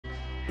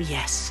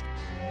Yes.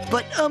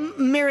 But,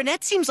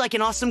 Marinette seems like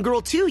an awesome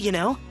girl too, you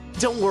know?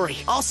 Don't worry,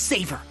 I'll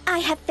save her. I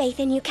have faith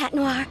in you, Cat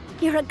Noir.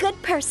 You're a good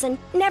person.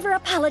 Never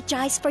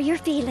apologize for your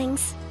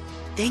feelings.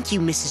 Thank you,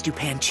 Mrs.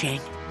 Dupin Chang.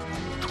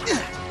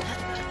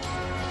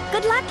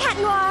 Good luck, Cat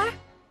Noir.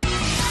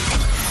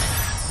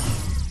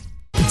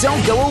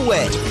 Don't go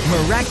away.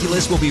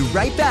 Miraculous will be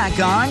right back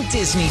on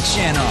Disney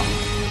Channel.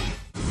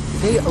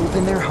 They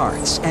open their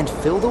hearts and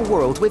fill the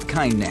world with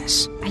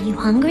kindness. Are you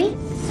hungry?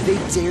 They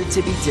dare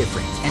to be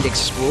different and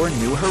explore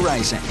new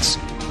horizons.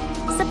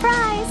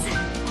 Surprise!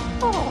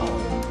 Oh.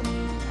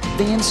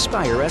 They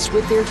inspire us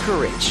with their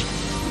courage.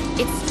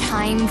 It's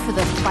time for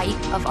the fight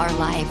of our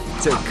life.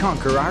 To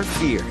conquer our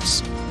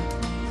fears.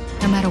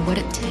 No matter what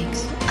it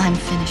takes, I'm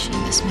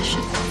finishing this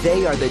mission.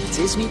 They are the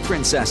Disney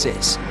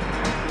princesses.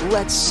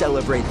 Let's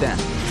celebrate them.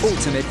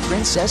 Ultimate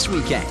Princess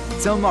Weekend.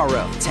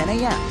 Tomorrow, 10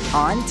 a.m.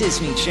 on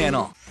Disney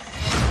Channel.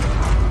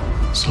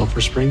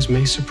 Sulphur Springs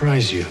may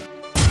surprise you.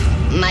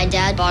 My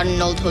dad bought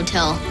an old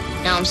hotel.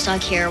 Now I'm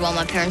stuck here while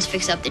my parents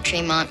fix up the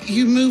Tremont.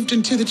 You moved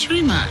into the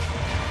Tremont.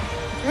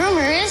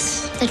 Rumor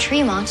is the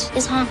Tremont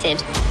is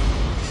haunted.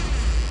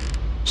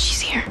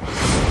 She's here.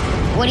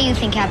 What do you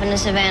think happened to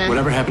Savannah?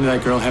 Whatever happened to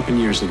that girl happened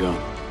years ago.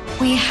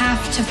 We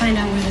have to find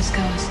out where this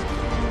goes.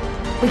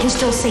 We can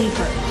still save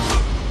her.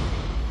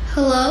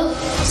 Hello?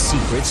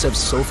 Secrets of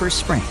Sulphur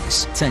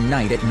Springs.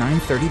 Tonight at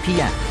 9:30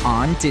 p.m.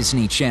 on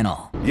Disney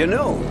Channel. You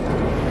know,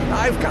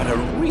 I've got a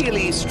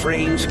really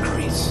strange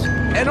crease.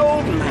 An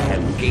old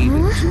man gave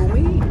it to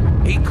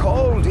me. He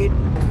called it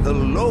the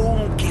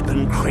Lone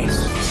Gibbon Chris.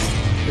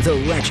 The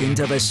legend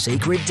of a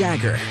sacred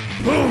dagger.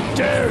 Who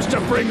dares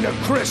to bring the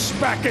Chris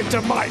back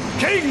into my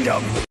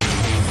kingdom?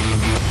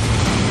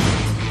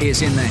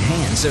 Is in the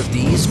hands of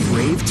these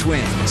brave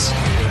twins.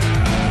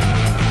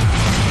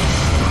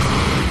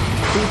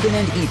 Ethan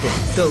and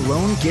Ethan, the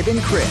Lone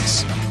Gibbon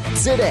Chris.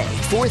 Today,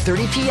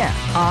 4:30 p.m.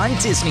 on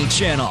Disney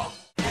Channel.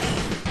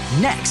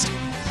 Next.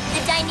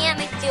 The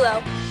dynamic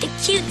duo. The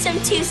cutesome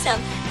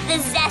twosome. The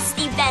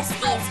zesty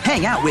besties.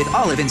 Hang out with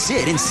Olive and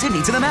Sid in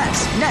Sydney to the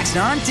Max. Next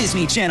on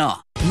Disney Channel.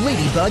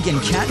 Ladybug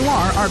and Cat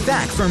Noir are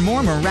back for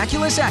more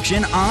miraculous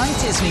action on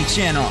Disney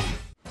Channel.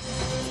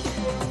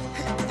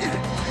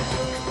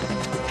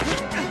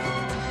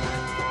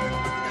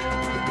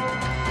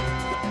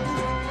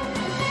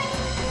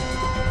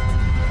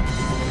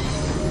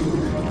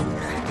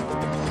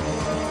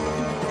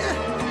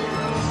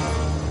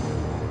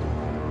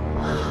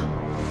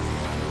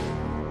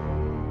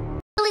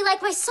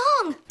 Like my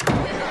song.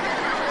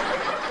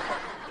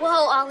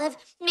 Whoa, Olive.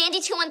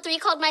 Mandy213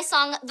 called my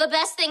song the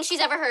best thing she's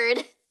ever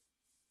heard.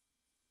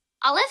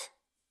 Olive?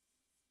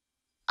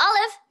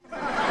 Olive?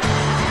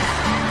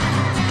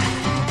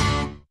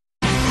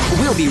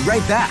 We'll be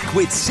right back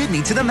with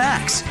Sydney to the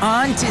Max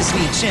on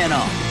Disney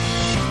Channel.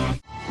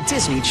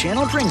 Disney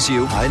Channel brings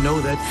you I Know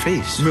That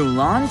Face.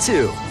 Mulan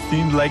 2.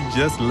 Seems like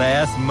just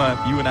last month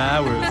you and I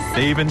were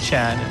saving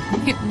China.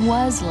 It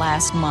was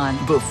last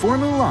month. Before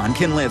Mulan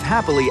can live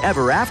happily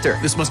ever after.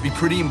 This must be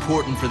pretty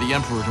important for the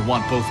Emperor to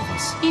want both of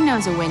us. He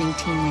knows a winning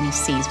team when he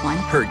sees one.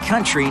 Her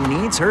country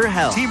needs her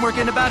help. Teamwork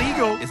ain't about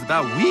ego, it's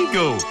about we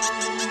go.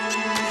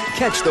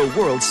 Catch the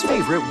world's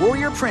favorite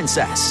warrior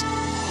princess.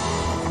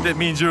 That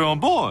means you're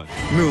on board.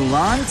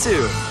 Mulan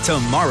 2,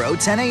 tomorrow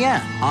 10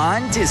 a.m.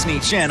 on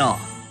Disney Channel.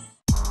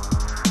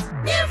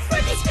 New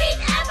Fruity Sweet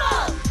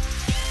Apple!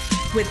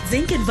 With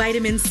zinc and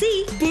vitamin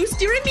C,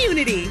 boost your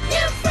immunity.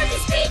 New Fruity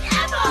Sweet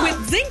Apple!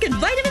 With zinc and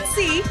vitamin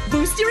C,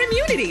 boost your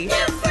immunity.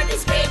 New Fruity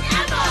Sweet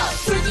Apple!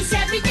 Fruities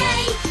every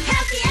day,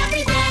 healthy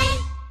every day.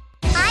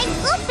 I'm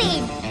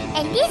Upin,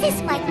 and this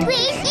is my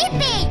twin,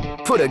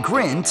 Ipin. Put a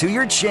grin to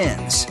your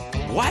chins.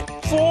 What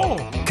for?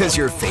 Because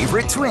your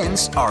favorite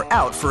twins are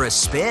out for a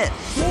spin.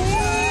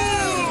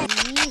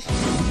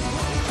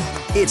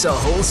 It's a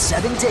whole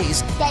 7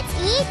 days. That's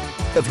it?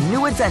 Of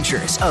new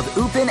adventures of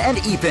Upin and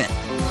Ipin.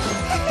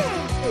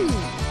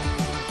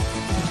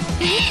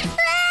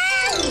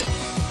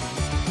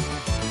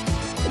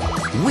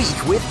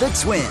 Week with the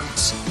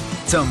Twins.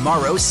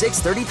 Tomorrow,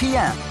 6:30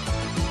 p.m.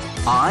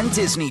 on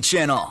Disney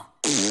Channel.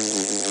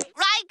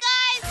 Right,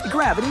 guys?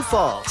 Gravity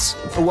Falls.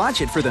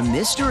 Watch it for the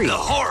mystery. The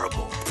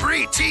horrible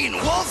preteen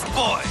wolf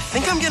boy.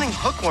 Think I'm getting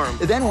hookworm.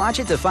 Then watch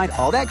it to find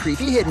all that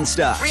creepy hidden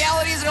stuff.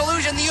 Reality is an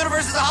illusion. The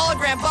universe is a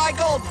hologram. Buy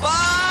gold.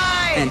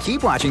 Buy! And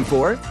keep watching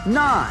for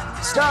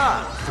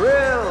non-stop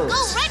thrills.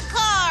 Go red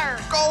car!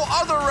 Go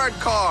other red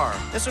car.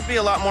 This would be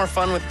a lot more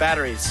fun with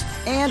batteries.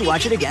 And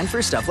watch it again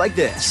for stuff like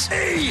this.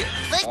 Hey!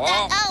 Lick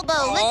that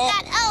elbow! Lick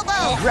that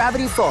elbow!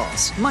 Gravity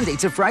Falls, Monday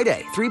to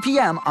Friday, 3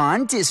 p.m.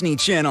 on Disney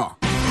Channel.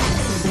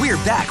 We're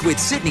back with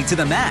Sydney to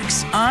the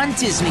Max on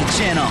Disney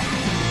Channel.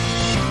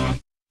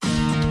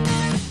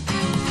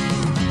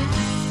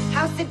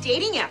 How's the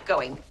dating app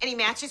going? Any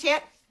matches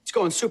yet? It's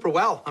going super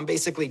well. I'm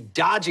basically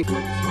dodging.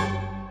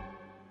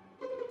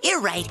 You're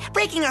right.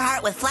 Breaking her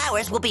heart with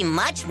flowers will be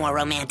much more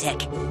romantic.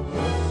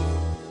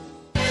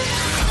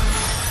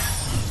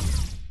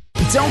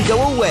 Don't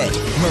go away.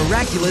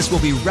 Miraculous will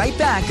be right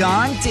back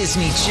on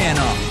Disney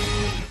Channel.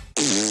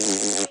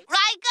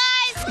 Right,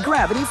 guys?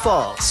 Gravity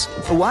Falls.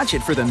 Watch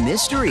it for the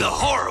mystery. The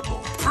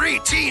horrible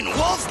preteen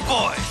wolf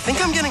boy. I think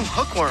I'm getting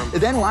hookworm.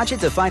 Then watch it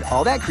to find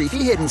all that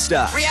creepy hidden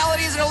stuff.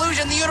 Reality is an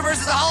illusion. The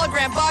universe is a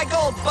hologram. Buy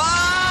gold.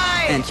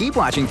 Buy! And keep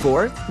watching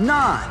for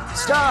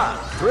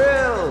non-stop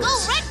thrills.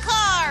 Go red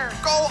car!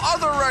 Go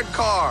other red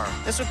car.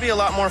 This would be a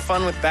lot more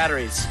fun with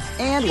batteries.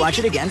 And watch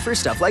it again for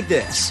stuff like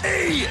this.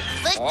 Hey!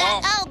 Lick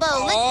that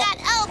elbow! Lick that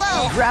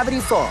elbow! Gravity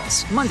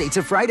Falls, Monday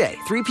to Friday,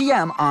 3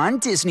 p.m. on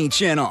Disney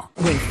Channel.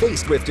 When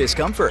faced with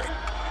discomfort,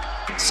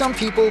 some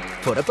people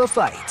put up a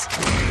fight.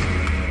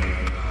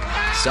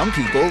 Some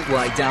people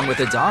lie down with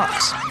the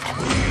dogs.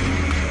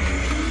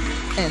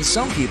 And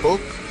some people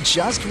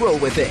just roll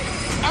with it.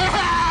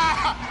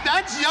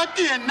 That's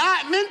yucky and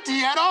not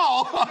minty at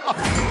all.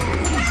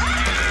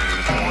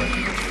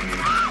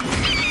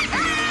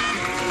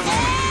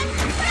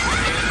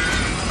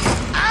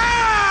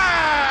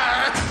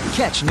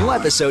 Catch new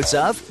episodes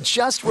of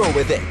Just Roll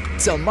With It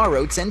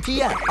tomorrow, 10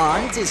 p.m.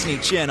 on Disney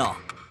Channel.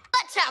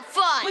 Let's have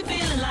fun! We're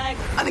feeling like.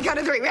 On the count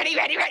of 3. Ready,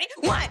 ready, ready.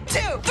 1, 2,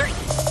 3.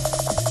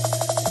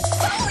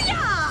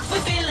 Booyah! We're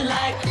feeling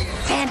like.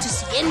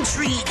 Fantasy,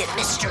 intrigue, and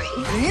mystery.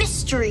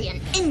 Mystery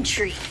and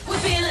intrigue. We're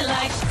feeling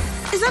like.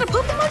 Is that a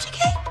poop emoji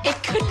cake?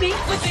 It could be.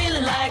 We're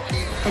feeling like.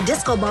 A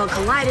disco ball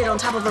collided on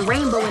top of a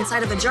rainbow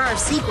inside of a jar of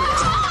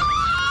sequins.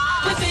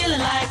 We're feeling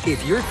like.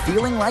 If you're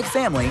feeling like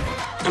family,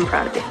 I'm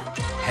proud of you.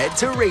 head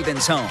to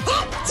Raven's Home.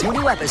 2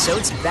 new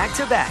episodes back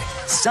to back,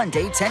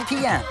 Sunday 10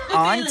 p.m.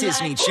 on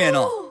Disney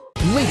Channel.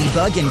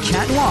 Ladybug and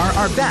Cat Noir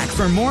are back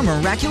for more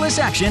miraculous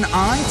action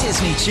on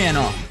Disney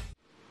Channel.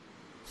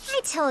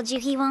 I told you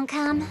he won't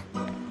come.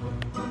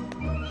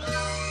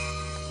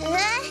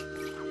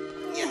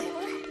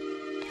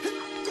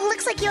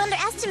 Looks like you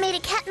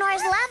underestimated Cat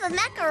Noir's love of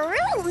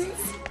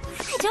macaroons.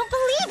 I don't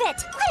believe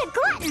it. What a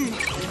glutton.